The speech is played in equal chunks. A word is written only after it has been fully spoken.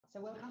So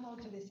welcome all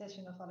to this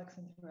session of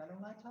Aleksanteri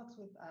Alumni Talks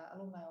with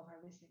alumni of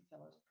our Visiting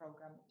Fellows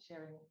program,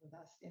 sharing with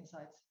us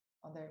insights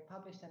on their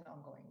published and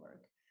ongoing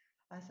work.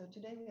 So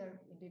today we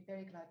are indeed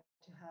very glad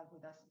to have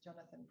with us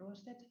Jonathan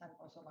Brunstedt and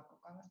also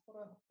Marco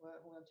Kangaspuro,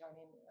 who will join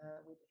in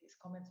with his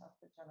comments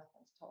after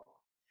Jonathan's talk.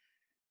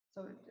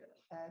 So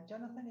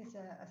Jonathan is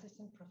an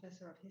assistant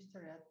professor of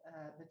history at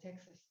the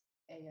Texas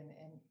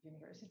A&M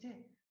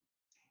University,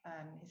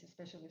 and he's a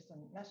specialist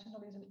on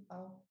nationalism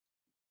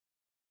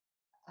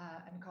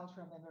and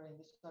cultural memory in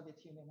the Soviet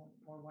Union and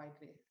more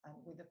widely, and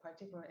with a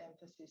particular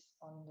emphasis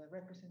on the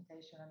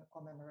representation and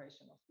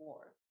commemoration of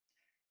war.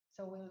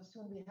 So we'll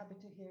soon be happy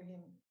to hear him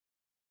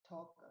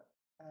talk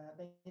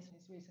based on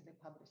his recently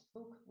published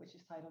book, which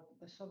is titled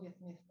The Soviet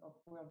Myth of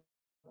World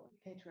War,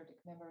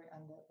 Patriotic Memory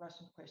and the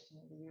Russian Question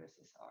in the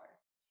USSR,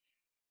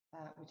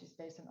 which is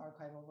based on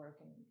archival work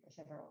in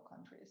several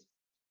countries.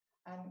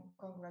 And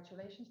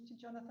congratulations to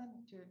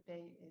Jonathan.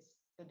 Today is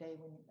the day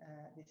when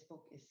this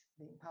book is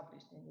being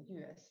published in the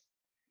US.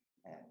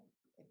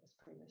 It was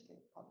previously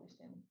published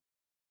in.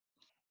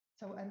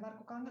 So, and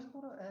Marco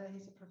Kangaspuro,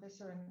 he's a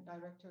professor and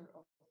director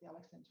of the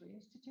Aleksanteri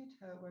Institute,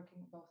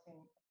 working both in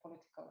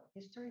political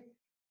history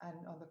and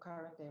on the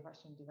current day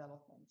Russian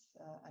developments,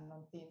 and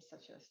on themes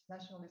such as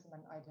nationalism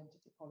and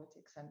identity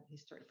politics and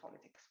history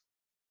politics.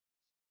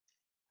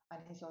 And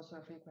he's also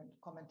a frequent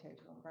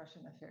commentator on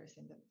Russian affairs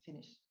in the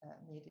Finnish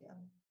media.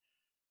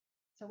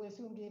 So we'll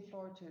soon give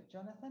floor to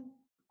Jonathan,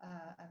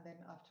 and then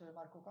after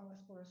Marco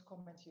Kangaspuro's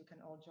comments, you can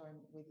all join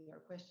with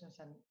your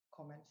questions and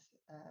comments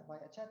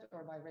via chat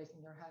or by raising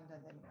your hand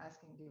and then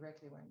asking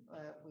directly when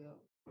we'll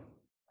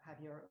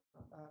have your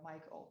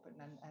mic open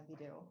and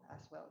video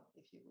as well,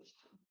 if you wish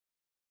to.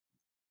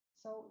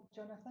 So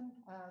Jonathan,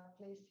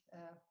 please,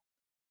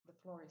 the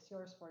floor is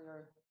yours for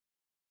your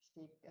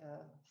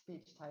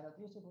speech titled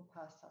Usable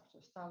Past After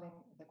Stalin,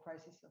 the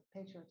Crisis of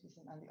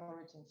Patriotism and the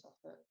Origins of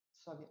the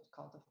Soviet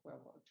Cult of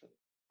World War II.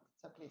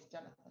 So please,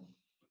 Jonathan.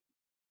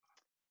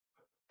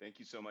 Thank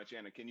you so much,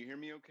 Anna. Can you hear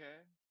me okay?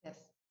 Yes.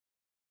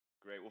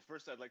 Great. Well,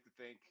 first I'd like to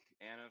thank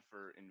Anna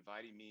for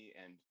inviting me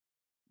and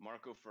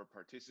Marco for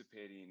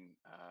participating.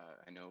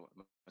 I know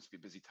it must be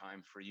a busy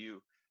time for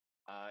you,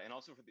 and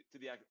also to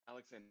the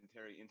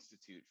Aleksanteri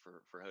Institute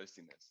for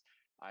hosting this.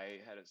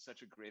 I had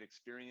such a great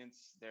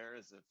experience there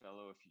as a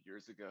fellow a few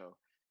years ago.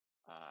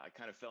 I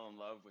kind of fell in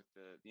love with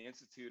the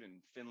Institute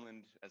and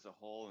Finland as a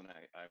whole, and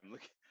I'm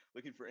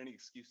looking for any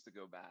excuse to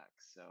go back.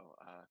 So,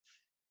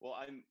 well,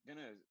 I'm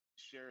gonna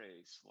share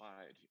a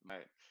slide.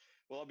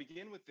 I'll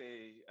begin with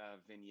a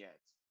vignette.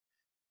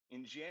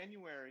 In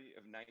January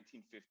of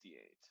 1958,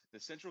 the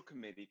Central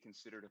Committee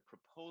considered a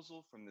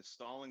proposal from the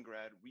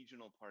Stalingrad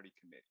Regional Party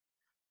Committee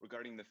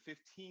regarding the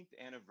 15th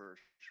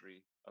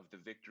anniversary of the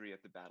victory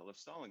at the Battle of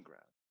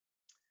Stalingrad.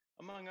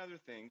 Among other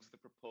things, the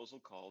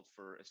proposal called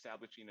for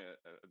establishing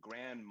a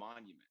grand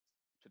monument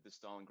to the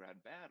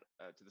Stalingrad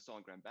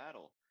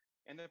battle,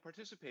 and the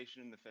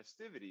participation in the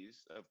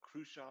festivities of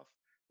Khrushchev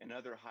and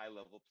other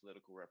high-level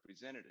political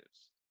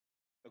representatives.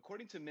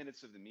 According to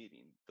minutes of the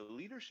meeting, the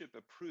leadership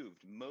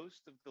approved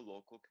most of the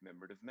local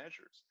commemorative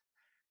measures,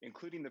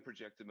 including the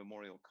projected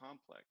memorial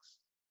complex,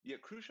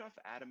 yet Khrushchev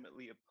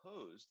adamantly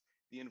opposed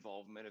the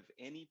involvement of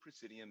any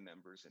Presidium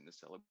members in the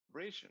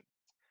celebration.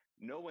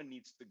 No one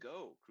needs to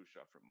go,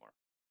 Khrushchev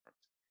remarked.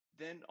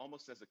 Then,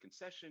 almost as a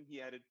concession,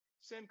 he added,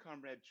 send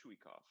Comrade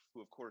Chuikov,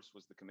 who of course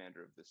was the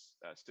commander of this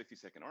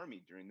 62nd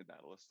Army during the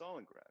Battle of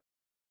Stalingrad.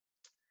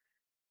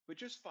 But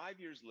just 5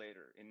 years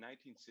later, in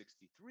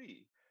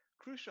 1963,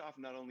 Khrushchev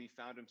not only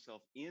found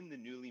himself in the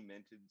newly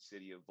minted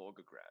city of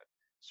Volgograd,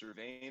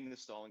 surveying the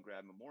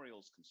Stalingrad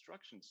Memorial's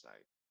construction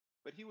site,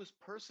 but he was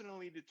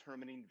personally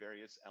determining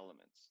various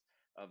elements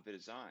of the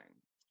design.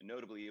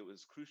 Notably, it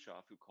was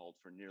Khrushchev who called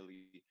for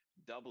nearly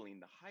doubling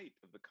the height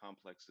of the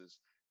complex's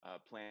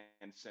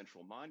planned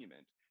central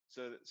monument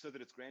so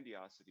that its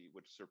grandiosity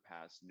would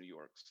surpass New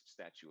York's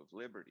Statue of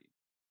Liberty.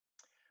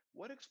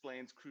 What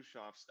explains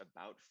Khrushchev's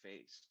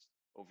about-face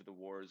over the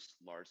war's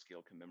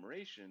large-scale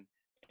commemoration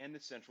and the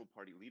Central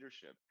Party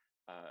leadership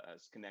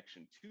as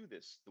connection to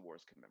the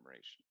war's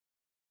commemoration?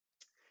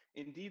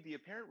 Indeed, the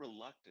apparent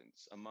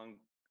reluctance among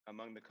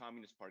the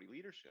Communist Party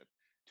leadership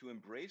to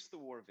embrace the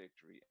war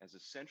victory as a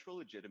central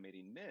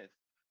legitimating myth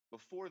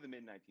before the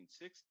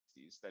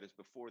mid-1960s, that is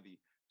before the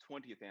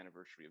 20th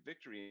anniversary of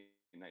victory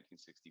in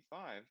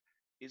 1965,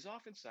 is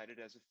often cited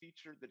as a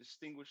feature that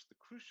distinguished the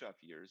Khrushchev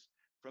years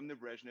from the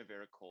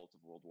Brezhnev-era cult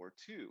of World War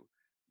II,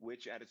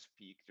 which at its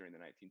peak during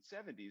the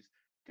 1970s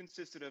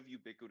consisted of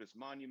ubiquitous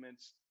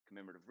monuments,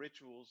 commemorative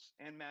rituals,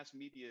 and mass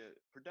media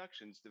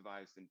productions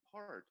devised in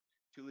part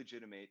to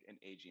legitimate an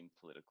aging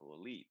political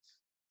elite.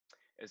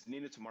 As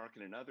Nina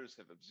Tamarkin and others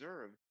have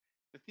observed,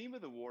 the theme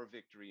of the war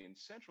victory in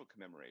central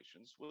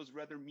commemorations was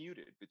rather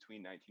muted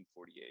between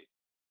 1948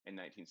 and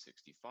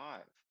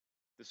 1965.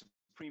 The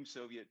Supreme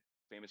Soviet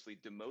famously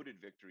demoted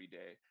Victory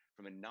Day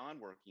from a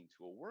non-working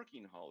to a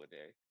working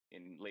holiday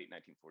in late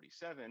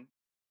 1947.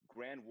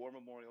 Grand war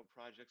memorial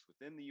projects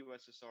within the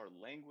USSR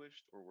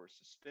languished or were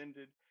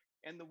suspended,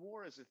 and the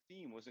war as a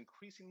theme was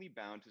increasingly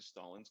bound to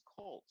Stalin's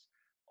cult,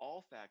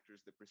 all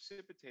factors that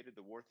precipitated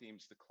the war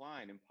theme's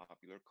decline in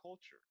popular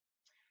culture.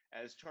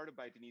 As charted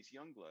by Denise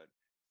Youngblood,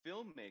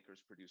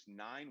 filmmakers produced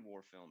 9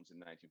 war films in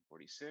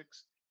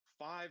 1946,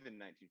 5 in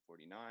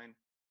 1949,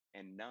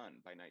 and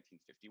none by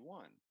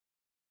 1951.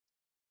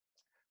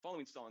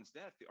 Following Stalin's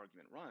death, the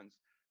argument runs,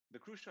 the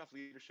Khrushchev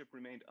leadership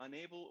remained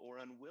unable or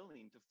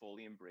unwilling to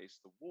fully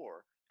embrace the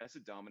war as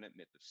a dominant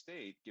myth of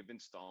state, given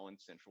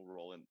Stalin's central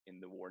role in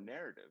the war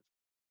narrative,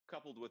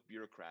 coupled with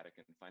bureaucratic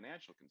and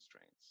financial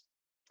constraints.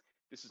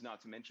 This is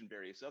not to mention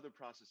various other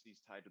processes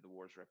tied to the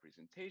war's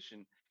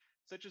representation,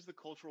 such as the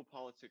cultural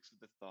politics of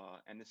the thaw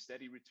and the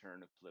steady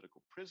return of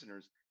political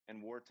prisoners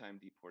and wartime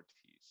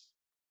deportees.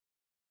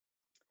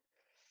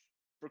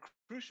 For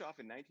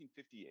Khrushchev in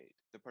 1958,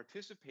 the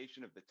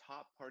participation of the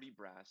top party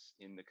brass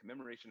in the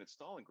commemoration at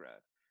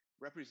Stalingrad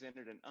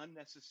represented an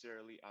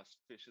unnecessarily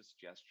auspicious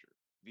gesture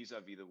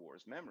vis-a-vis the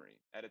war's memory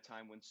at a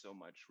time when so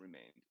much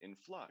remained in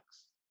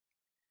flux.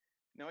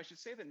 Now, I should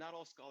say that not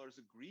all scholars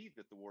agree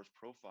that the war's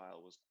profile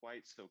was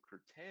quite so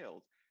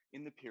curtailed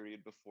in the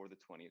period before the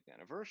 20th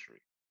anniversary.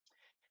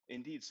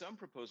 Indeed, some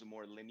propose a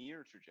more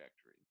linear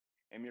trajectory.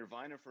 Emir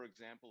Weiner, for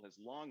example, has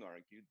long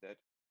argued that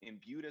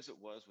imbued as it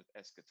was with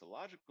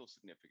eschatological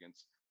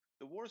significance,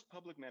 the war's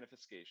public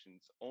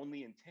manifestations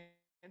only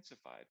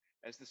intensified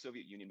as the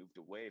Soviet Union moved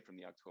away from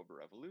the October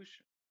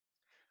Revolution.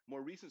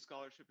 More recent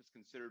scholarship has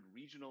considered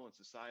regional and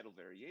societal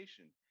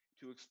variation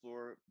to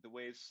explore the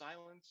ways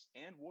silence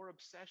and war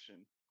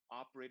obsession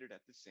operated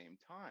at the same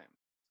time.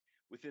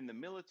 Within the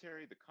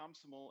military, the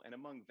Komsomol, and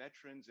among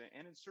veterans,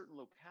 and in certain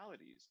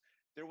localities,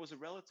 there was a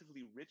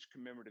relatively rich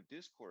commemorative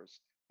discourse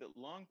that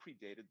long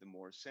predated the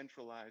more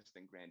centralized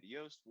and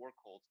grandiose war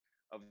cult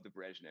of the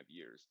Brezhnev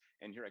years.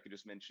 And here I could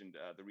just mention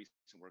the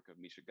recent work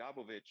of Misha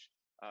Gabovich,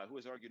 who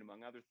has argued,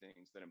 among other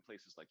things, that in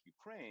places like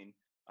Ukraine,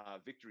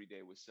 Victory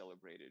Day was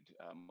celebrated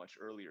much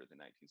earlier than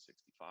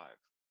 1965.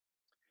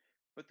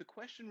 But the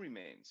question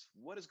remains,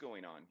 what is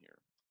going on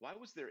here? Why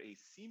was there a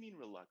seeming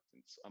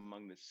reluctance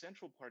among the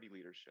central party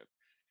leadership,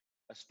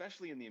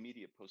 especially in the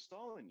immediate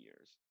post-Stalin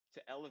years,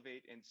 to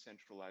elevate and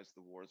centralize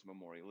the war's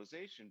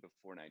memorialization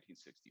before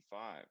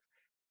 1965?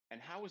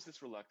 And how was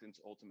this reluctance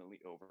ultimately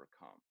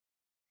overcome?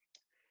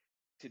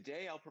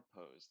 Today, I'll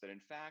propose that, in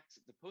fact,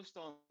 the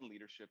post-Stalin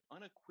leadership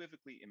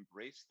unequivocally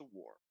embraced the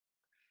war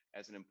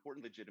as an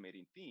important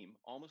legitimating theme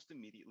almost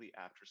immediately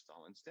after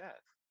Stalin's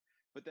death,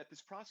 but that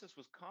this process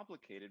was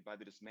complicated by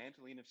the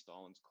dismantling of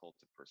Stalin's cult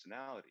of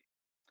personality.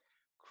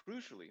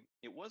 Crucially,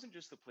 it wasn't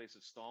just the place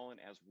of Stalin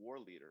as war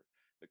leader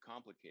that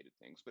complicated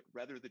things, but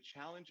rather the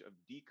challenge of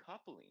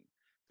decoupling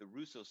the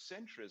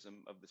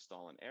Russocentrism of the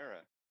Stalin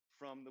era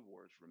from the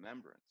war's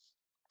remembrance.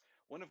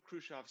 One of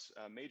Khrushchev's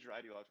major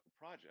ideological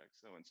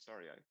projects,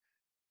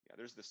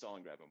 there's the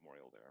Stalingrad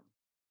Memorial there.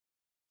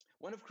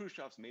 One of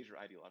Khrushchev's major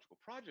ideological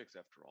projects,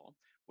 after all,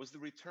 was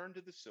the return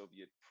to the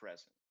Soviet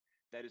present.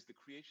 That is the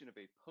creation of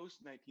a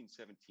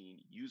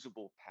post-1917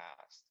 usable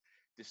past,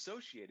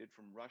 dissociated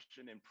from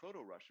Russian and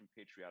proto-Russian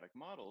patriotic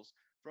models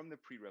from the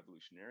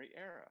pre-revolutionary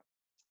era.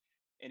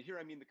 And here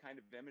I mean the kind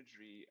of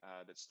imagery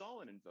that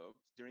Stalin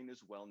invoked during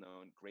this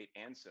well-known Great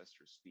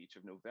Ancestor speech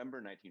of November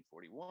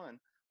 1941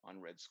 on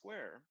Red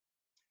Square,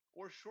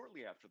 or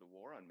shortly after the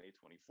war on May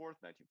 24th,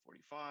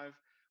 1945,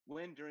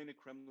 when during the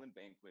Kremlin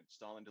banquet,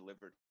 Stalin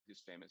delivered his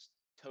famous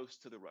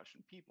toast to the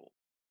Russian people,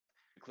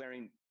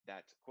 declaring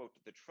that, quote,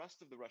 the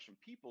trust of the Russian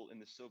people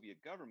in the Soviet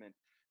government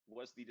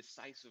was the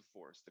decisive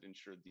force that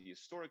ensured the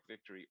historic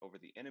victory over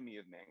the enemy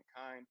of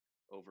mankind,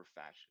 over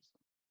fascism.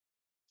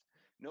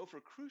 No, for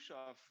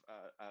Khrushchev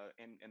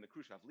and the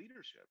Khrushchev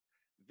leadership,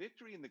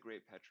 victory in the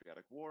Great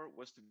Patriotic War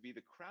was to be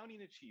the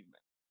crowning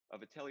achievement of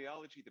a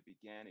teleology that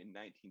began in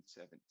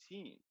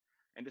 1917,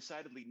 and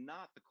decidedly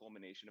not the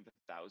culmination of a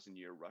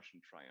 1,000-year Russian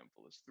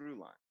triumphalist through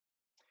line.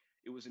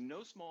 It was in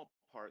no small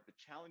part the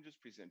challenges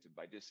presented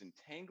by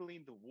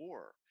disentangling the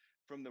war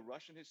from the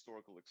Russian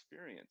historical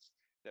experience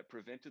that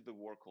prevented the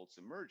war cult's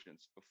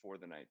emergence before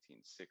the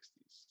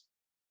 1960s.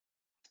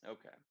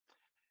 Okay,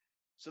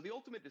 so the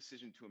ultimate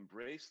decision to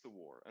embrace the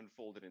war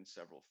unfolded in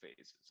several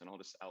phases, and I'll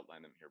just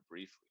outline them here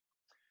briefly.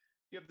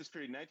 You have this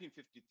period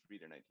 1953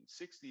 to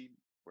 1960,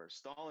 where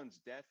Stalin's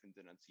death and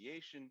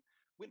denunciation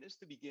witnessed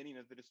the beginning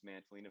of the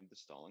dismantling of the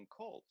Stalin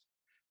cult.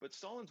 But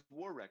Stalin's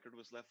war record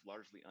was left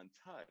largely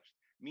untouched,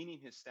 meaning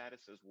his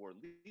status as war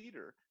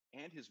leader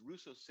and his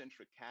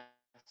Russocentric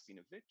casting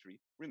of victory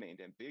remained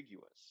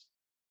ambiguous.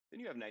 Then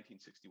you have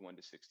 1961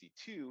 to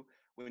 62,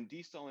 when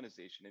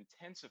de-Stalinization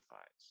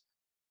intensifies.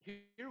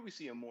 Here we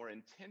see a more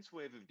intense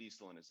wave of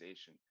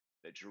de-Stalinization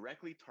that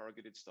directly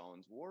targeted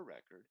Stalin's war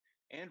record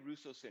and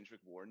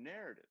Russocentric war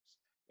narratives.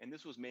 And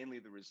this was mainly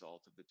the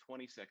result of the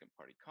 22nd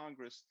Party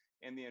Congress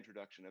and the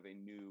introduction of a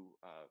new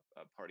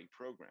party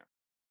program.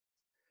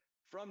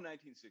 From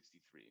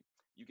 1963,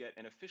 you get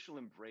an official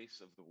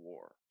embrace of the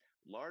war,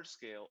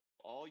 large-scale,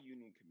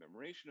 all-union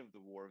commemoration of the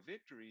war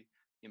victory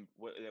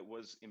that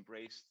was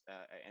embraced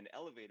and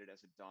elevated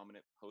as a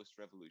dominant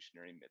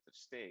post-revolutionary myth of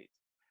state.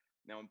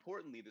 Now,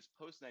 importantly, this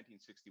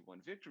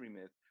post-1961 victory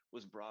myth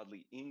was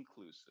broadly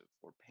inclusive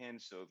or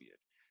pan-Soviet,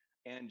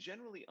 and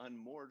generally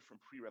unmoored from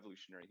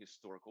pre-revolutionary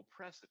historical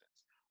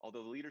precedents,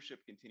 although the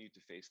leadership continued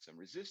to face some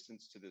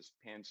resistance to this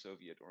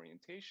pan-Soviet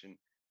orientation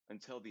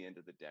until the end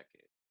of the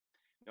decade.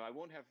 Now, I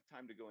won't have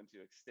time to go into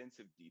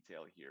extensive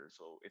detail here,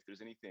 so if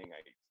there's anything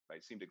I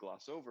seem to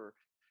gloss over,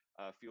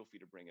 feel free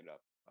to bring it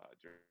up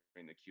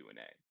during the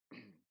Q&A.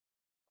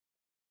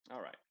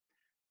 All right,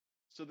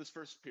 so this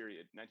first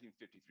period,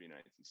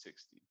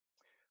 1953-1960,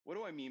 what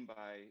do I mean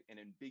by an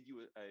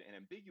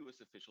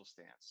ambiguous official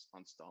stance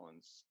on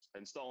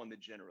Stalin the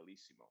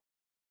Generalissimo?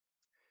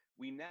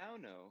 We now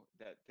know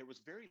that there was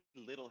very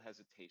little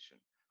hesitation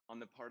on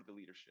the part of the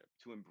leadership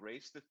to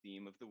embrace the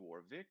theme of the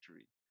war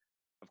victory,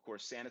 of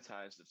course,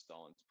 sanitized of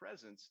Stalin's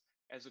presence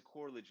as a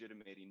core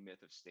legitimating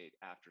myth of state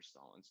after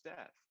Stalin's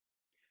death.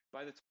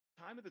 By the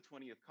time of the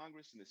 20th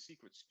Congress and the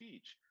secret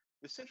speech,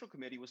 the Central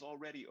Committee was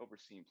already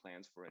overseeing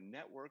plans for a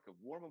network of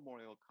war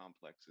memorial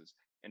complexes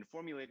and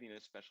formulating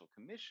a special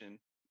commission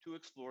to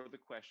explore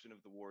the question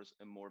of the war's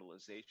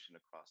immortalization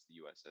across the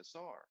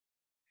USSR.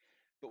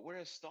 But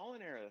whereas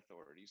Stalin-era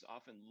authorities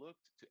often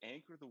looked to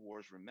anchor the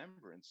war's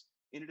remembrance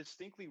in a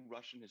distinctly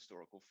Russian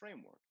historical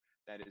framework,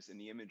 that is, in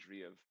the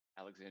imagery of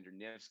Alexander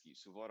Nevsky,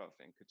 Suvorov,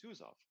 and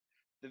Kutuzov,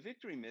 the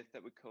victory myth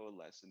that would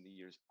coalesce in the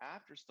years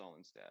after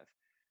Stalin's death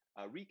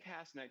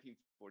recast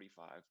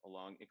 1945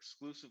 along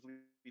exclusively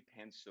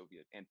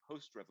pan-Soviet and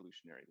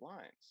post-revolutionary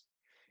lines.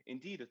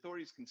 Indeed,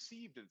 authorities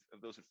conceived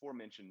of those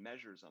aforementioned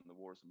measures on the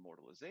war's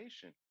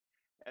immortalization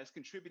as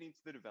contributing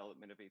to the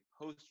development of a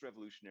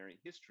post-revolutionary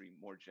history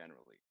more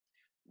generally,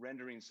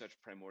 rendering such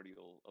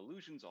primordial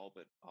allusions all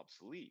but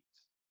obsolete.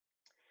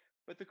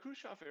 But the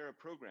Khrushchev-era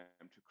program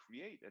to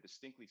create a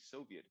distinctly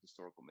Soviet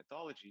historical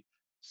mythology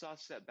saw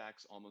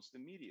setbacks almost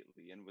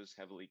immediately and was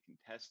heavily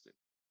contested.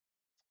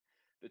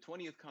 The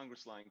 20th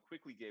Congress line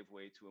quickly gave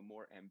way to a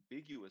more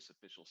ambiguous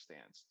official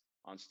stance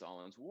on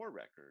Stalin's war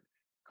record,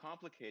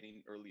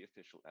 complicating early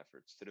official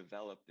efforts to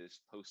develop this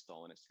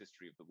post-Stalinist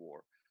history of the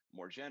war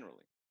more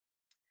generally.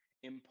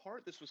 In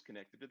part, this was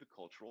connected to the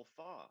cultural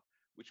thaw,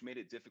 which made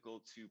it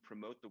difficult to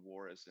promote the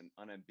war as an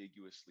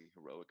unambiguously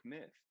heroic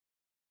myth.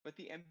 But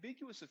the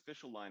ambiguous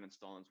official line on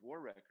Stalin's war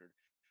record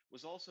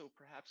was also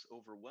perhaps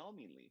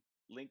overwhelmingly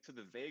linked to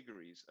the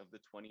vagaries of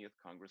the 20th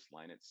Congress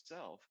line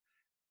itself,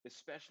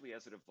 especially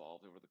as it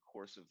evolved over the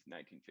course of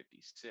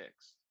 1956.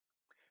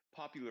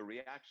 Popular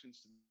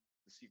reactions to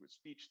the secret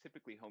speech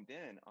typically homed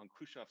in on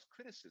Khrushchev's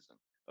criticism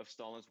of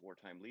Stalin's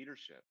wartime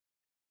leadership.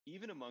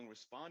 Even among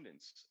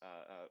respondents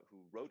who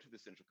wrote to the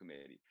Central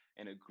Committee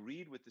and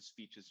agreed with the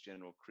speech's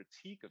general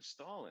critique of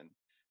Stalin,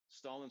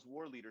 Stalin's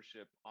war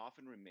leadership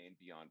often remained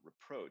beyond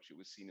reproach. It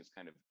was seen as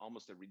kind of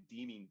almost a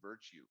redeeming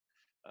virtue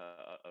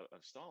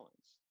of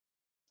Stalin's.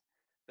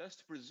 Thus,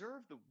 to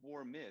preserve the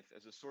war myth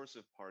as a source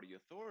of party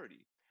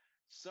authority,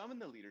 some in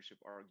the leadership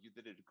argued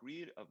that a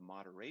degree of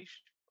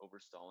moderation over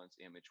Stalin's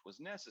image was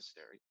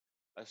necessary,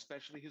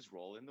 especially his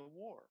role in the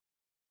war.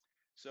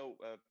 So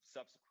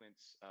subsequent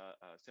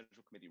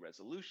Central Committee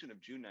resolution of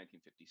June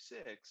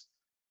 1956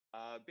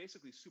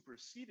 basically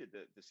superseded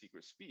the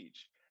secret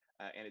speech,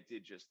 and it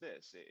did just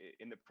this.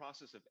 In the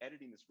process of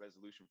editing this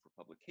resolution for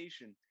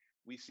publication,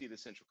 we see the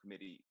Central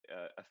Committee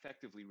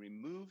effectively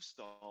remove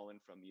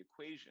Stalin from the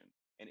equation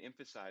and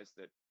emphasize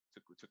that,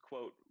 to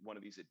quote one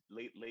of these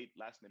late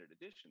last-minute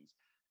additions,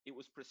 it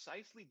was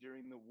precisely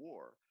during the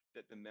war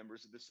that the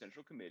members of the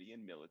Central Committee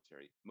and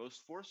military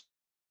most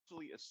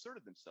forcefully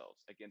asserted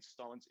themselves against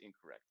Stalin's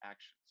incorrect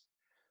actions.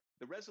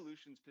 The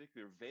resolution's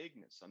particular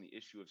vagueness on the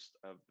issue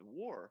of the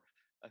war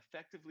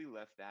effectively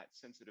left that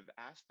sensitive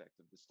aspect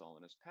of the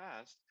Stalinist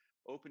past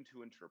open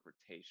to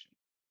interpretation.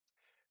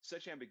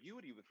 Such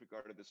ambiguity with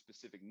regard to the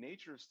specific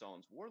nature of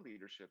Stalin's war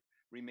leadership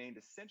remained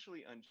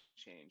essentially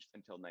unchanged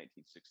until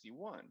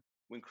 1961,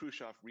 when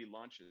Khrushchev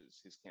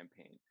relaunches his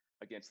campaign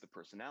against the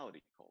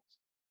personality cult.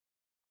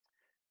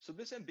 So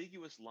this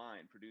ambiguous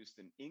line produced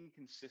an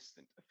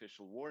inconsistent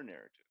official war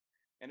narrative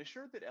and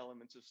assured that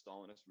elements of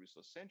Stalinist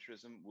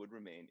Russocentrism would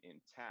remain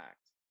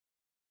intact.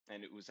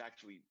 And it was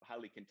actually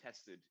highly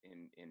contested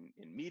in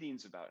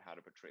meetings about how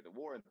to portray the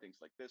war and things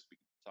like this. We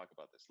can talk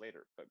about this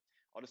later, but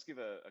I'll just give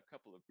a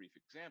couple of brief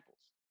examples.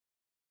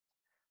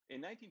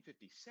 In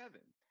 1957,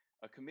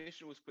 a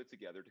commission was put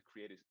together to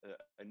create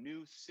a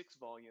new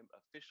 6-volume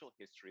official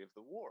history of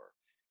the war,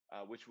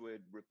 which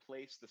would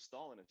replace the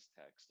Stalinist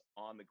text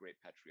on the Great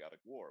Patriotic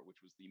War,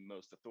 which was the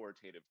most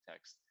authoritative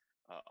text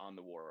on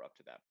the war up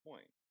to that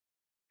point.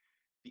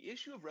 The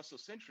issue of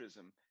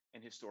Russocentrism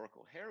and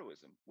historical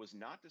heroism was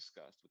not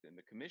discussed within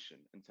the commission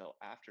until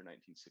after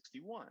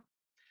 1961,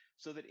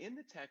 so that in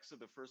the text of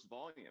the first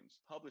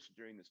volumes published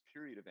during this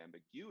period of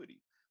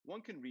ambiguity, one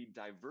can read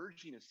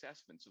diverging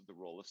assessments of the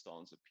role of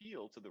Stalin's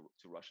appeal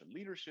to Russian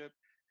leadership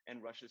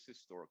and Russia's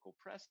historical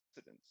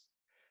precedents.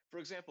 For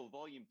example,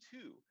 Volume 2,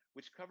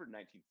 which covered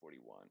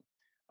 1941,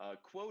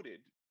 quoted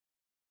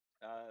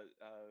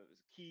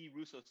key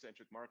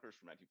Russocentric markers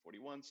from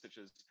 1941, such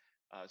as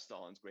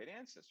Stalin's great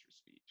ancestor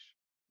speech,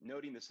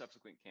 noting the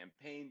subsequent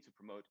campaign to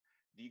promote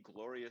the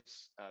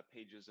glorious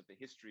pages of the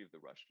history of the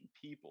Russian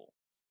people.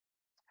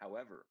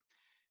 However,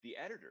 The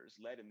editors,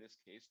 led in this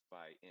case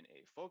by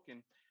N.A.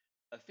 Fokin,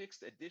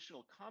 affixed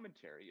additional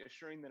commentary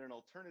assuring that an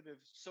alternative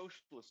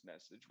socialist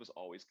message was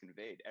always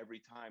conveyed every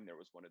time there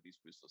was one of these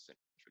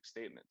Russocentric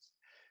statements.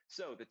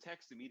 So the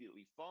text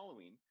immediately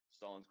following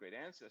Stalin's great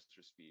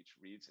ancestor speech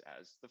reads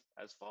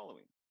as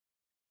following.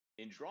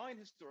 In drawing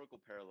historical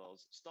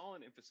parallels,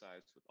 Stalin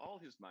emphasized with all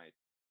his might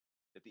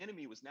that the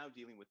enemy was now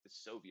dealing with the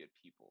Soviet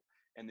people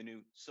and the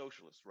new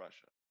socialist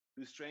Russia,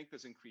 whose strength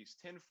has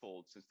increased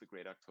tenfold since the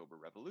Great October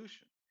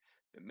Revolution.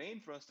 The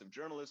main thrust of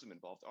journalism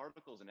involved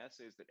articles and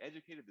essays that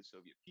educated the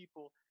Soviet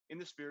people in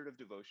the spirit of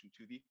devotion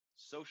to the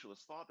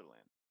socialist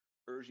fatherland,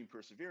 urging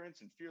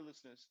perseverance and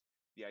fearlessness.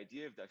 The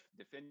idea of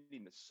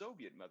defending the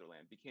Soviet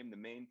motherland became the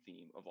main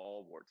theme of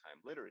all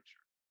wartime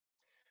literature.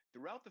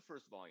 Throughout the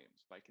first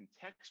volumes, by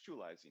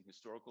contextualizing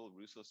historical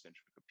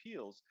Russocentric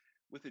appeals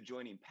with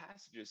adjoining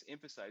passages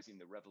emphasizing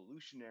the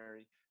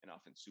revolutionary and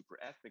often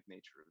supra-ethnic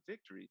nature of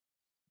victory,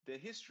 the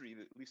history,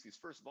 at least these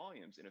first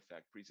volumes, in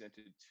effect,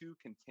 presented two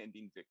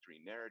contending victory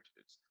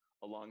narratives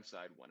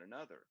alongside one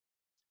another,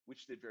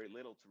 which did very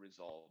little to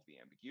resolve the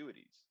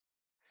ambiguities.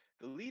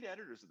 The lead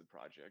editors of the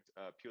project,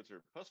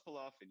 Pyotr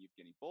Pospelov and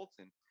Evgeny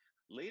Boltin,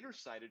 later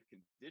cited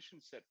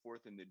conditions set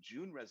forth in the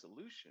June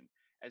resolution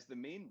as the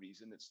main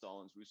reason that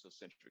Stalin's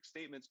Russocentric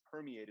statements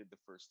permeated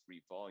the first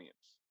three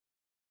volumes.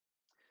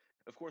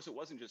 Of course, it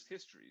wasn't just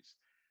histories.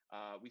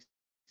 We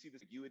see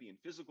this ambiguity in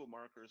physical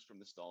markers from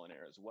the Stalin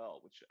era as well,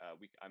 which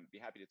I'd be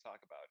happy to talk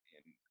about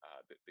in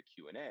the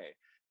Q&A.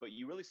 But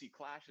you really see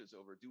clashes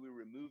over, do we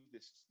remove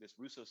this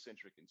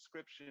Russocentric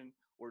inscription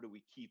or do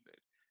we keep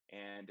it?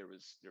 And there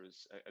was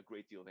a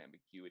great deal of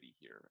ambiguity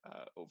here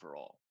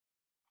overall.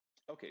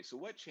 Okay, so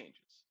what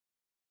changes?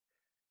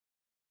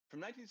 From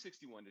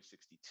 1961 to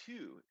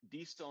 62,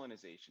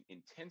 de-Stalinization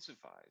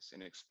intensifies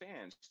and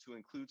expands to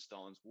include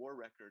Stalin's war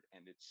record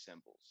and its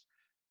symbols,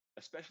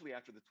 especially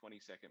after the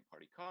 22nd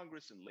Party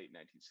Congress in late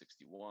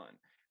 1961.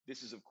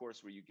 This is, of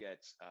course, where you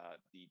get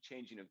the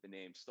changing of the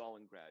name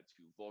Stalingrad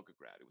to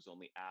Volgograd. It was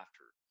only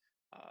after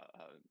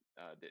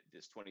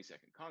this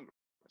 22nd Congress.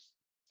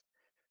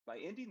 By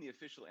ending the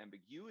official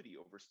ambiguity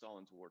over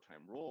Stalin's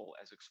wartime role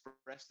as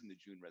expressed in the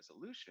June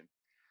resolution,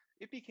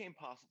 it became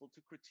possible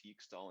to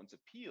critique Stalin's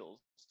appeals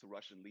to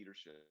Russian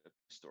leadership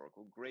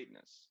historical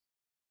greatness.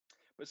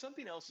 But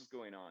something else is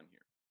going on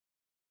here.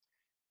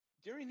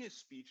 During his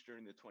speech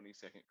during the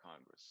 22nd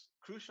Congress,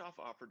 Khrushchev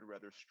offered a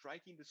rather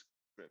striking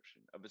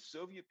description of a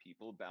Soviet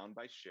people bound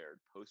by shared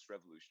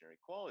post-revolutionary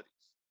qualities.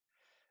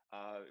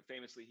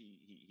 Famously,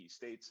 he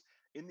states,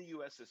 in the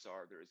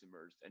USSR, there has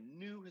emerged a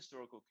new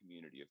historical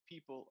community of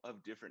people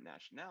of different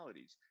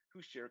nationalities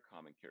who share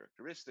common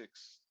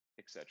characteristics,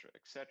 etc.,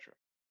 etc.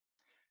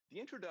 The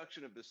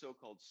introduction of the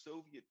so-called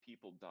Soviet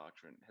people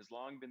doctrine has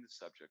long been the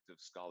subject of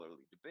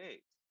scholarly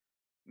debate.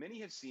 Many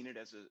have seen it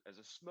as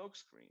a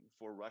smokescreen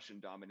for Russian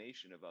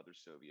domination of other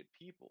Soviet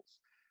peoples.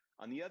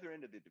 On the other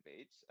end of the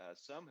debate,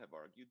 some have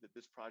argued that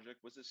this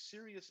project was a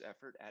serious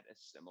effort at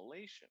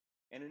assimilation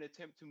and an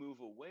attempt to move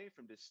away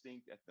from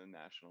distinct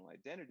ethno-national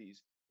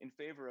identities in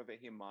favor of a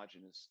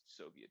homogeneous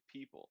Soviet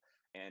people.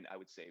 And I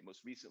would say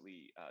most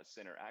recently,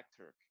 Senator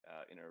Akturk,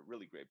 in a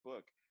really great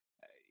book,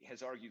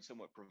 has argued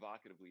somewhat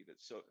provocatively that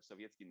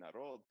Sovietsky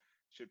Narod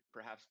should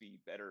perhaps be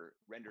better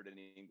rendered in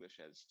English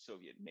as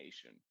Soviet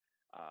nation.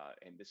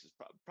 And this is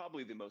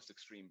probably the most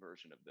extreme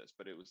version of this,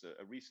 but it was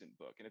a recent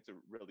book, and it's a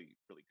really,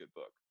 really good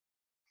book.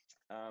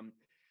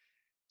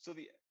 So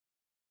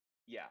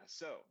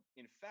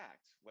in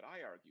fact, what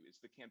I argue is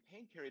the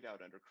campaign carried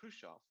out under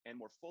Khrushchev and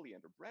more fully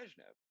under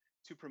Brezhnev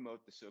to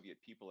promote the Soviet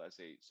people as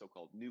a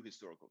so-called new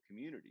historical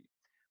community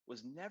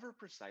was never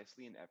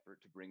precisely an effort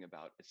to bring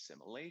about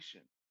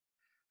assimilation.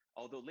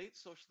 Although late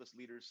socialist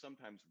leaders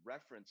sometimes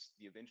referenced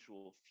the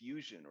eventual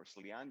fusion or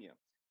slianya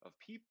of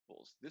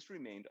peoples, this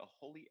remained a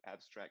wholly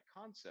abstract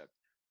concept,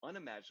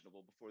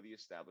 unimaginable before the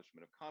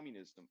establishment of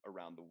communism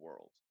around the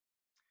world.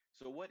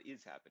 So what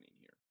is happening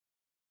here?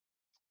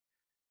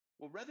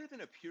 Well, rather than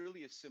a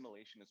purely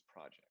assimilationist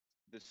project,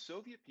 the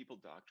Soviet people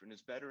doctrine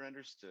is better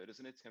understood as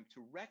an attempt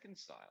to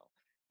reconcile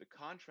the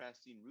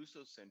contrasting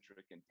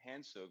Russocentric and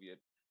pan-Soviet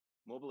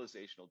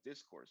mobilizational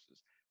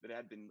discourses that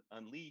had been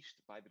unleashed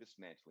by the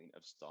dismantling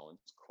of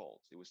Stalin's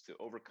cult. It was to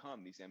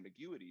overcome these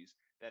ambiguities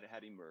that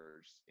had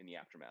emerged in the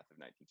aftermath of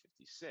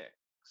 1956.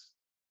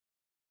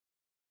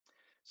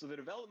 So the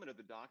development of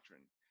the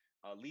doctrine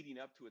leading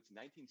up to its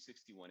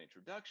 1961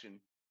 introduction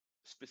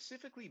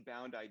specifically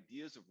bound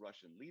ideas of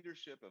Russian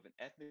leadership of an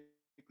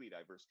ethnically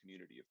diverse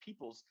community of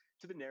peoples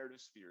to the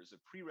narrative spheres of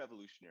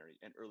pre-revolutionary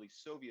and early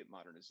Soviet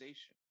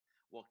modernization,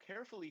 while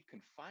carefully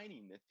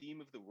confining the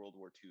theme of the World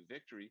War II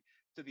victory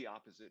to the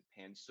opposite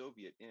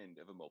pan-Soviet end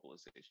of a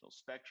mobilizational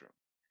spectrum.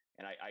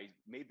 And I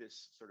made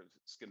this sort of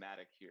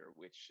schematic here,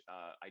 which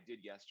I did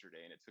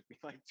yesterday, and it took me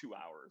like 2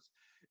 hours.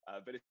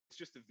 But it's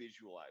just to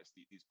visualize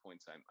these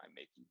points I'm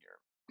making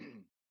here.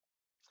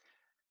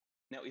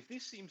 Now, if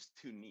this seems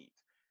too neat,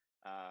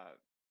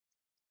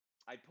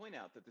 I'd point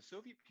out that the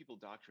Soviet people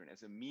doctrine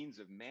as a means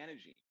of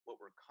managing what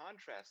were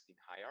contrasting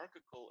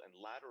hierarchical and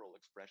lateral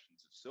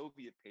expressions of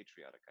Soviet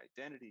patriotic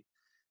identity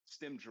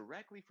stemmed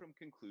directly from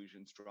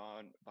conclusions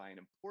drawn by an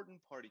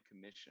important party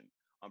commission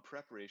on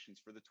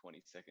preparations for the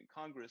 22nd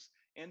Congress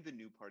and the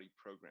new party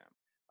program,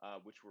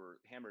 which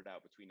were hammered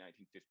out between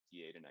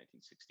 1958 and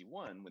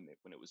 1961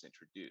 when it was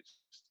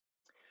introduced.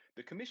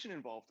 The commission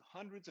involved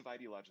hundreds of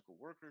ideological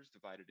workers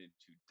divided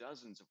into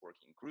dozens of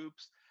working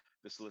groups,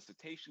 the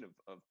solicitation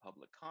of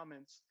public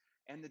comments,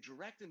 and the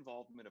direct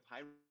involvement of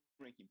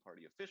high-ranking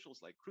party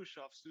officials like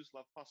Khrushchev,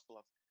 Suslov,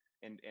 Pospelov,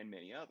 and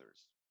many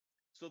others.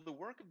 So the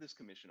work of this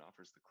commission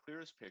offers the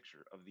clearest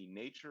picture of the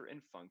nature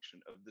and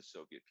function of the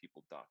Soviet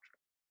people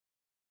doctrine.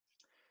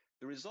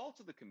 The results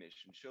of the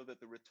commission show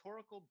that the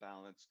rhetorical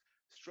balance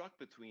struck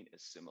between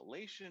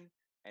assimilation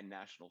and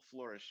national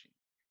flourishing,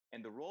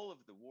 and the role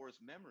of the war's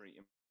memory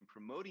in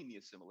promoting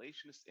the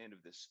assimilationist end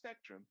of this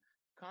spectrum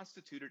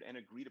constituted an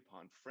agreed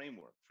upon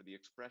framework for the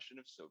expression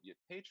of Soviet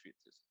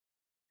patriotism.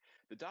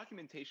 The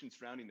documentation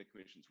surrounding the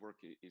commission's work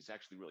is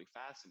actually really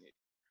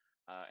fascinating,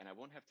 and I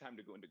won't have time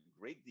to go into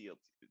great deal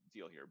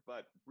here,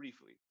 but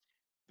briefly,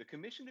 the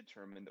commission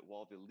determined that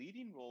while the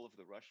leading role of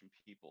the Russian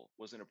people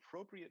was an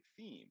appropriate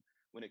theme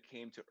when it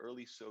came to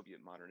early Soviet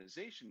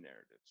modernization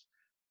narratives,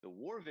 the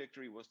war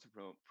victory was to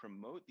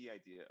promote the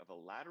idea of a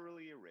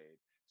laterally arrayed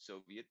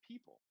Soviet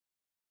people.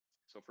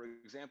 So, for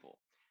example,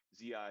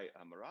 Z.I.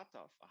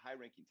 Muratov, a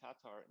high-ranking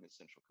Tatar in the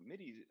Central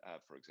Committee,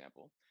 for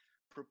example,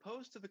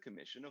 proposed to the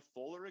commission a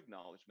fuller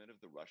acknowledgement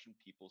of the Russian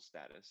people's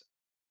status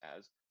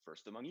as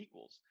first among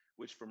equals,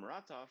 which for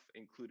Muratov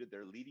included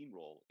their leading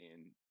role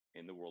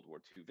in the World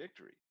War II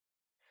victory.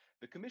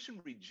 The commission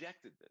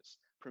rejected this,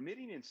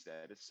 permitting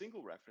instead a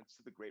single reference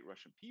to the great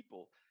Russian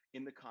people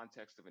in the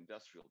context of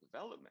industrial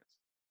development,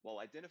 while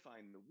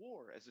identifying the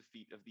war as a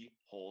feat of the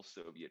whole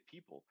Soviet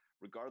people,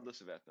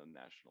 regardless of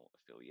ethno-national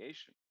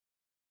affiliation.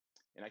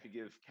 And I could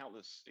give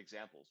countless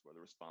examples where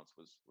the response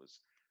was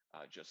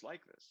just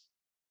like this.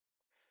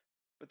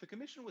 But the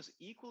commission was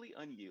equally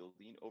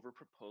unyielding over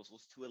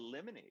proposals to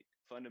eliminate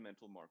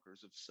fundamental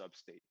markers of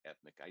sub-state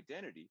ethnic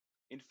identity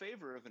in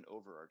favor of an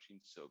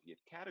overarching Soviet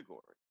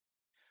category.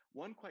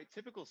 One quite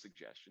typical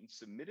suggestion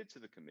submitted to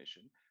the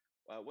commission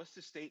was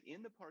to state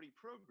in the party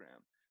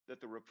program that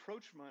the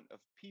rapprochement of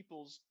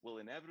peoples will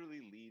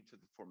inevitably lead to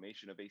the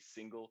formation of a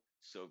single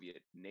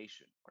Soviet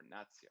nation, or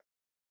Natsya.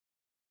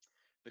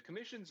 The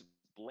commission's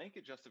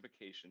blanket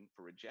justification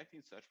for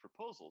rejecting such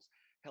proposals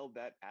held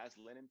that, as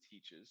Lenin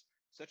teaches,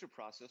 such a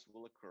process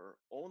will occur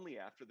only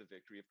after the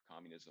victory of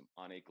communism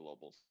on a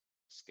global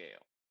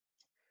scale.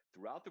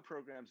 Throughout the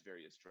program's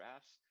various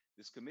drafts,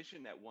 this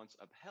commission at once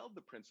upheld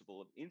the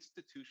principle of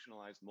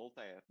institutionalized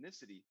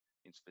multi-ethnicity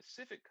in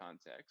specific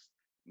contexts,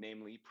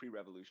 namely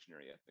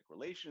pre-revolutionary ethnic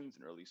relations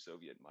and early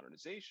Soviet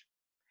modernization,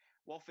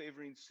 while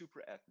favoring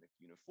supra-ethnic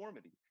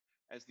uniformity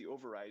as the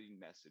overriding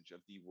message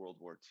of the World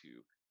War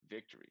II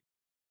victory.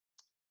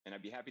 And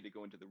I'd be happy to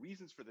go into the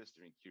reasons for this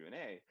during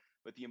Q&A,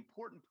 but the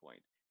important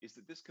point is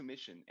that this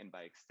commission, and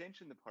by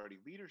extension the party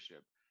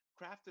leadership,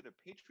 crafted a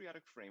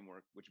patriotic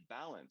framework which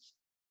balanced,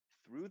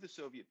 through the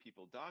Soviet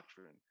people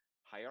doctrine,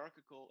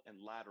 hierarchical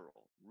and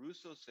lateral,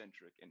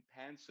 Russocentric and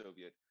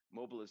pan-Soviet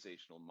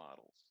mobilizational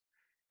models.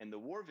 And the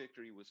war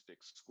victory was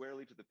fixed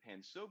squarely to the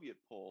pan-Soviet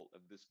pole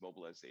of this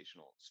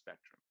mobilizational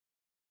spectrum.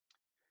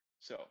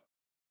 So,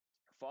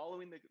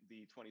 following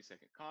the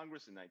 22nd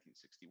Congress in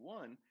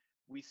 1961,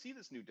 we see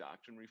this new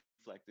doctrine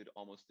reflected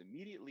almost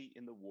immediately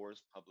in the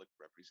war's public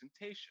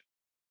representation.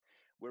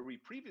 Where we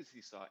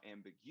previously saw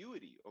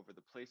ambiguity over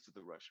the place of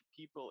the Russian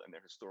people and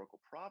their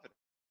historical provenance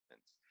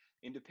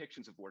in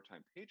depictions of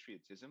wartime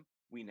patriotism,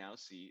 we now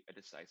see a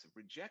decisive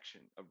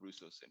rejection of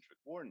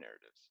Russocentric war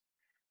narratives.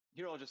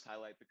 Here I'll just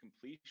highlight the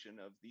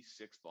completion of the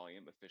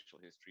 6-volume official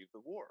history of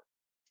the war.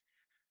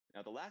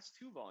 Now, the last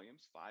 2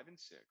 volumes, 5 and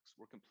 6,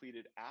 were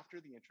completed after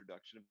the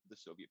introduction of the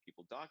Soviet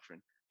people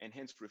doctrine and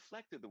hence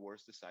reflected the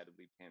war's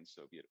decidedly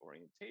pan-Soviet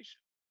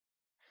orientation.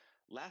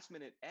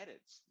 Last-minute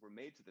edits were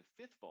made to the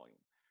 5th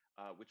volume,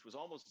 which was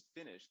almost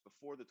finished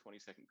before the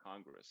 22nd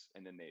Congress,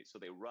 and then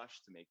they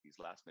rushed to make these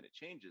last-minute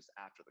changes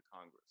after the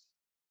Congress.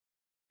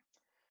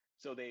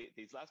 So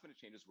these last-minute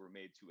changes were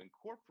made to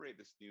incorporate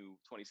this new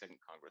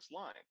 22nd Congress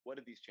line. What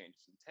did these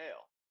changes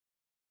entail?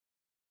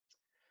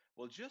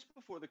 Well, just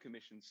before the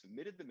commission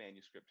submitted the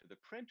manuscript to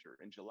the printer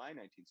in July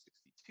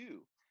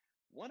 1962,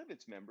 one of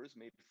its members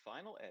made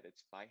final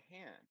edits by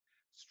hand,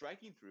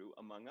 striking through,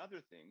 among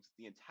other things,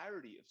 the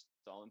entirety of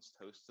Stalin's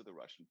toast to the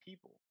Russian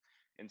people,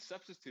 and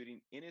substituting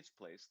in its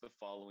place the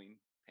following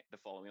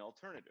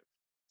alternative.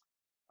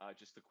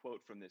 Just a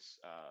quote from this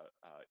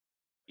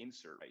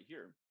insert right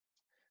here.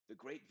 The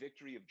great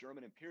victory of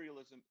German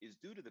imperialism is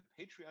due to the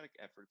patriotic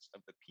efforts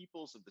of the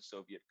peoples of the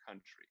Soviet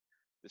country,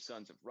 the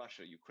sons of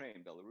Russia,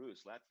 Ukraine,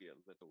 Belarus, Latvia,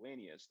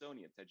 Lithuania,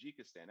 Estonia,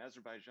 Tajikistan,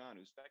 Azerbaijan,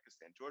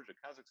 Uzbekistan, Georgia,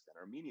 Kazakhstan,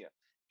 Armenia,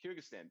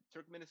 Kyrgyzstan,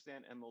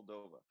 Turkmenistan, and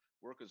Moldova,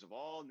 workers of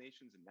all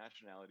nations and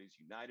nationalities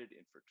united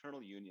in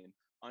fraternal union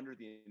under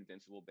the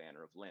invincible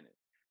banner of Lenin.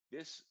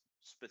 This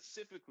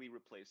specifically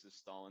replaces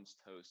Stalin's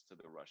toast to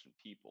the Russian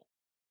people.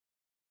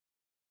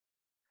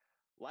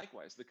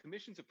 Likewise, the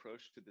Commission's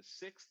approach to the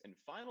 6th and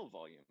final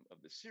volume of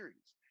the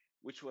series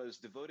which was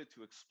devoted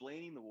to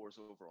explaining the war's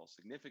overall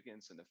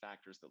significance and the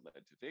factors that led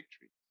to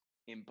victory,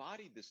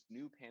 embodied this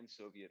new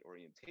pan-Soviet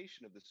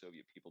orientation of the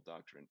Soviet people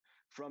doctrine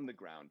from the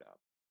ground up.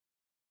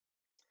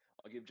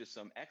 I'll give just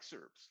some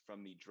excerpts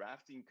from the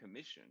drafting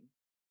commission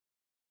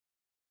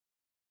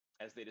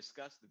as they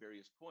discuss the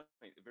various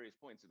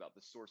points about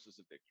the sources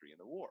of victory in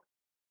the war.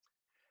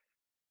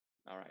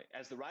 All right,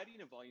 as the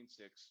writing of Volume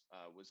 6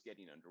 was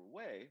getting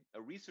underway,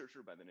 a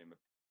researcher by the name of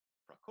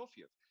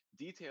Prokofiev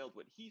detailed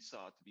what he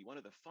saw to be one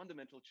of the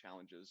fundamental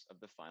challenges of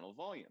the final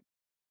volume.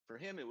 For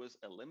him, it was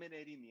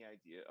eliminating the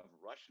idea of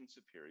Russian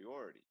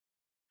superiority.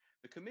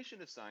 The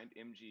commission assigned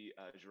M.G.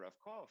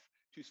 Zhirevkov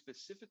to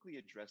specifically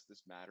address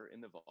this matter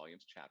in the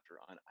volume's chapter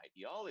on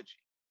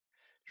ideology.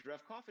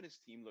 Zhirevkov and his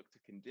team looked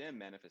to condemn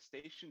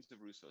manifestations of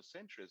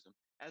Russocentrism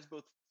as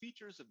both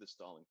features of the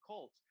Stalin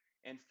cult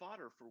and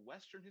fodder for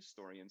Western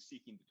historians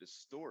seeking to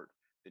distort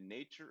the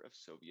nature of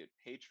Soviet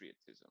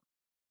patriotism.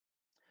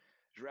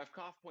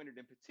 Zhirevkov pointed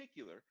in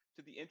particular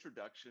to the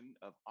introduction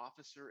of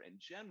officer and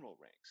general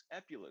ranks,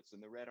 epaulets in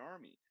the Red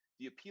Army,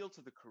 the appeal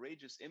to the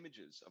courageous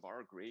images of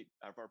our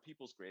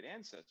people's great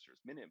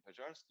ancestors, Minin,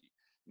 Pozharsky,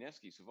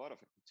 Nevsky,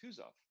 Suvorov, and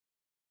Kutuzov.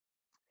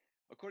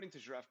 According to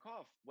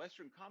Zhirevkov,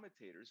 Western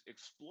commentators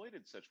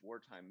exploited such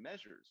wartime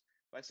measures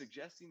by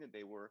suggesting that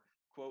they were,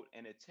 quote,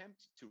 an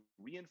attempt to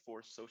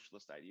reinforce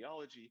socialist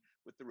ideology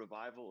with the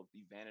revival of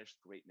the vanished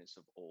greatness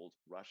of old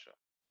Russia.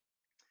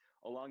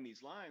 Along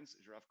these lines,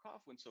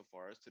 Zhirevkov went so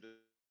far as to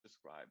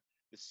describe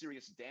the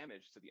serious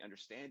damage to the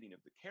understanding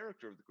of the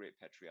character of the Great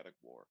Patriotic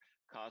War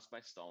caused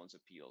by Stalin's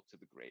appeal to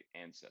the great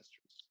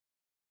ancestors.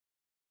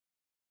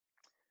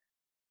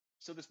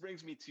 So this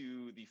brings me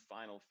to the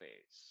final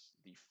phase,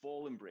 the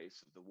full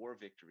embrace of the war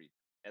victory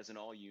as an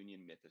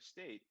all-union myth of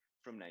state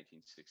from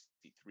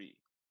 1963.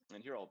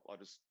 And here I'll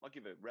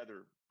give a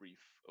rather brief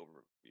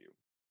overview.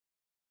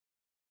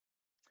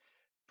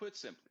 Put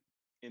simply,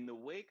 in the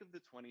wake of the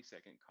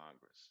 22nd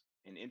Congress,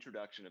 an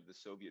introduction of the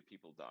Soviet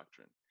people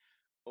doctrine,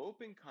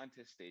 open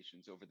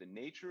contestations over the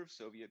nature of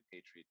Soviet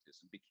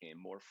patriotism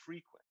became more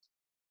frequent.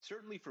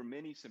 Certainly for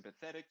many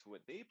sympathetic to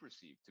what they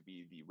perceived to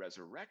be the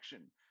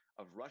resurrection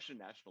of Russian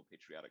national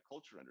patriotic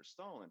culture under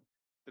Stalin,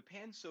 the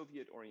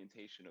pan-Soviet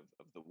orientation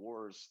of the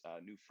war's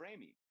new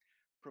framing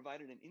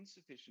provided an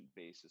insufficient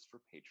basis for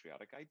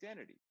patriotic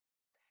identity.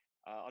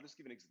 I'll just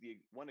give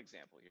one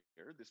example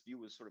here. This view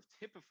was sort of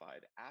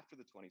typified after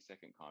the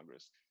 22nd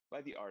Congress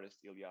by the artist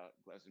Ilya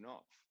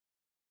Glazunov.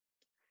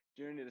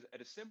 During a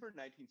December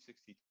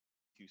 1962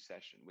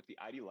 session with the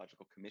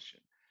Ideological Commission,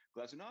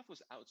 Glazunov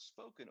was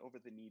outspoken over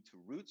the need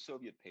to root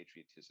Soviet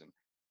patriotism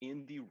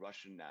in the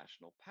Russian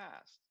national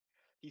past.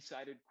 He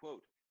cited,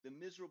 quote, the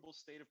miserable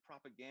state of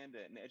propaganda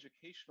and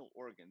educational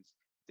organs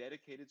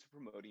dedicated to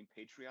promoting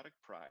patriotic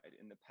pride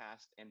in the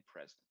past and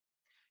present.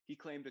 He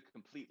claimed a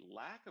complete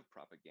lack of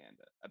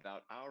propaganda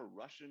about our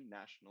Russian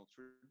national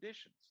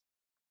traditions.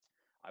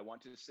 I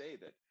want to say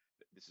that,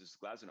 this is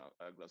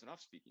Glazunov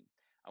speaking,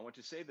 I want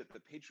to say that the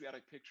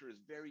patriotic picture is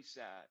very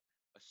sad,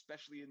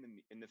 especially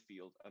in the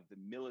field of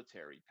the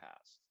military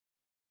past.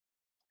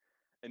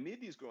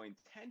 Amid these growing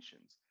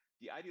tensions,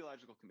 the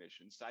Ideological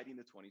Commission, citing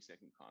the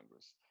 22nd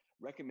Congress,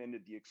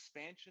 recommended the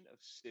expansion of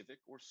civic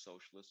or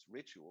socialist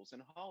rituals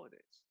and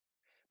holidays.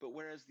 But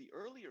whereas the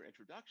earlier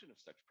introduction of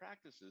such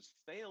practices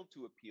failed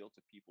to appeal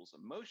to people's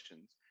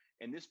emotions,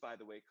 and this, by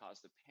the way,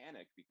 caused a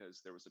panic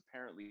because there was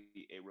apparently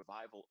a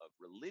revival of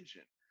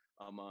religion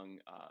among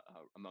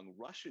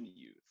Russian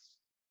youths.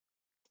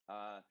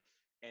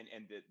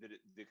 And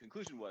the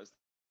conclusion was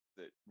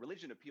that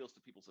religion appeals to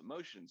people's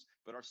emotions,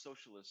 but our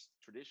socialist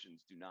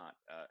traditions do not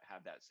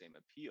have that same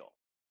appeal.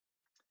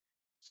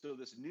 So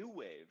this new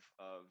wave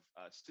of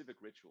civic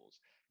rituals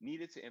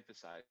needed to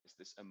emphasize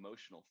this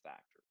emotional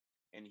factor.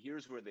 And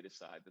here's where they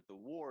decide that the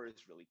war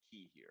is really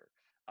key here.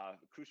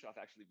 Khrushchev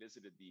actually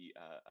visited the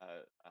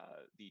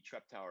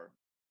Treptower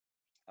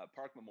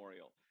Park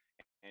Memorial,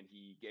 and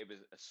he gave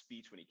a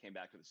speech when he came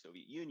back to the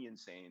Soviet Union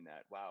saying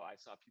that, wow, I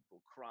saw people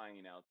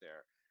crying out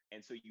there. And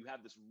so you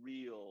have this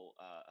real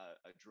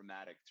a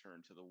dramatic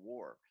turn to the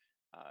war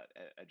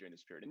during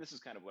this period. And this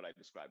is kind of what I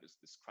describe as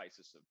this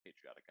crisis of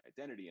patriotic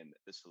identity and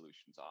the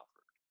solutions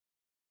offered.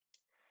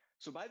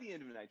 So by the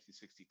end of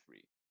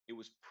 1963, it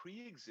was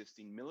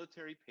pre-existing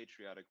military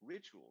patriotic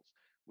rituals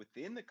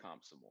within the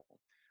Komsomol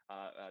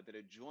that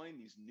had joined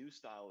these new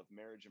style of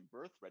marriage and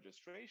birth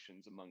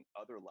registrations among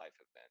other life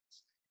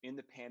events in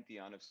the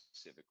pantheon of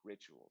civic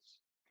rituals.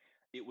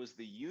 It was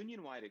the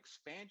union-wide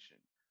expansion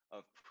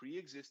of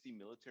pre-existing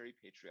military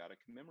patriotic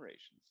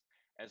commemorations,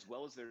 as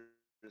well as their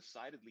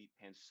decidedly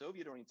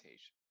pan-Soviet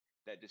orientation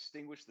that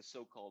distinguished the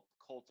so-called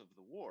cult of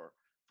the war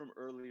from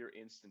earlier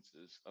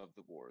instances of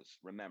the war's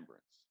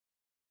remembrance.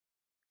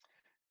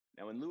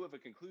 Now, in lieu of a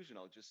conclusion,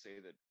 I'll just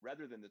say that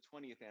rather than the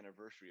 20th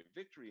anniversary of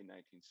victory in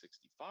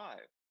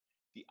 1965,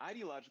 the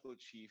ideological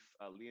chief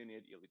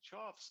Leonid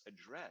Ilyichov's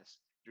address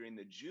during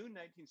the June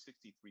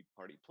 1963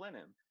 party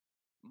plenum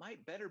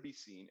might better be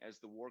seen as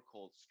the war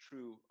cult's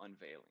true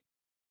unveiling.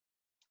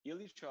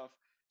 Ilyich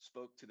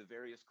spoke to the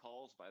various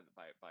calls by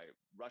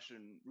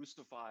Russian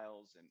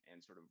Russophiles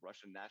and sort of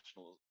Russian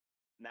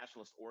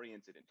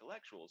nationalist-oriented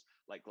intellectuals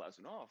like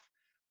Glazunov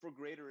for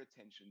greater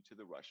attention to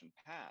the Russian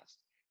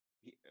past.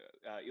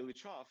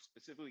 Ilyachov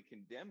specifically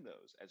condemned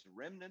those as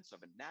remnants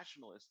of a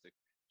nationalistic,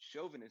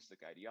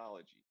 chauvinistic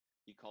ideology.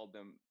 He called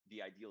them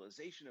the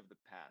idealization of the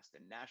past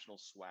and national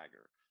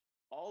swagger,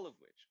 all of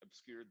which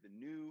obscured the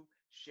new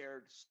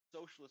shared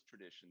socialist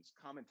traditions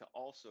common to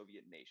all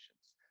Soviet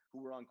nations,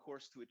 who were on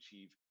course to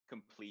achieve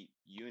complete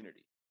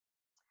unity.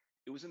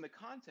 It was in the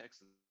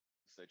context of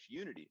such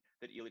unity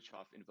that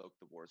Ilyachov invoked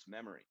the war's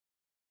memory.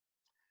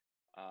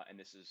 And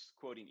this is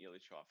quoting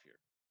Ilyachov here.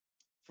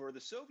 For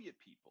the Soviet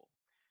people,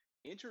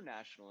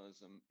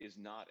 internationalism is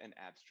not an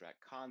abstract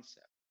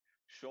concept.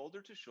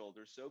 Shoulder to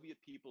shoulder, Soviet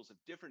peoples of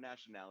different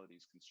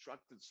nationalities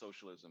constructed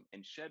socialism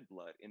and shed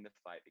blood in the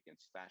fight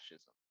against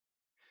fascism.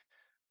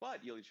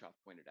 But, Ilyachov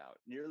pointed out,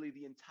 nearly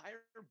the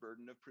entire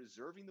burden of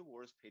preserving the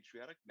war's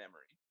patriotic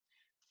memory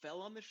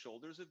fell on the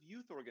shoulders of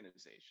youth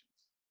organizations.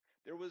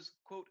 There was,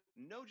 quote,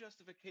 no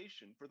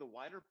justification for the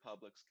wider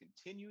public's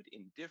continued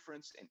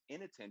indifference and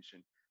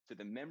inattention to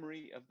the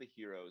memory of the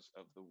heroes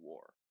of the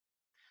war.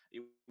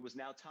 It was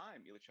now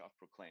time, Ilyachov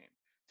proclaimed,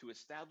 to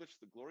establish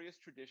the glorious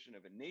tradition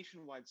of a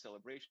nationwide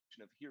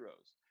celebration of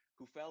heroes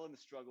who fell in the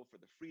struggle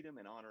for the freedom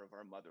and honor of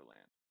our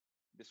motherland.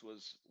 This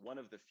was one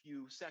of the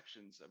few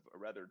sections of a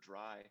rather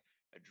dry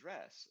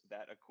address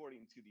that,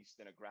 according to the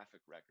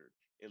stenographic record,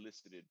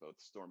 elicited both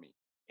stormy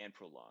and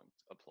prolonged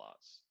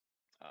applause.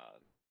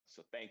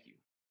 So thank you.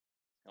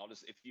 I'll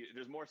just,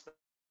 there's more stuff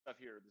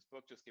here. This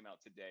book just came out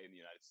today in the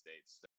United States.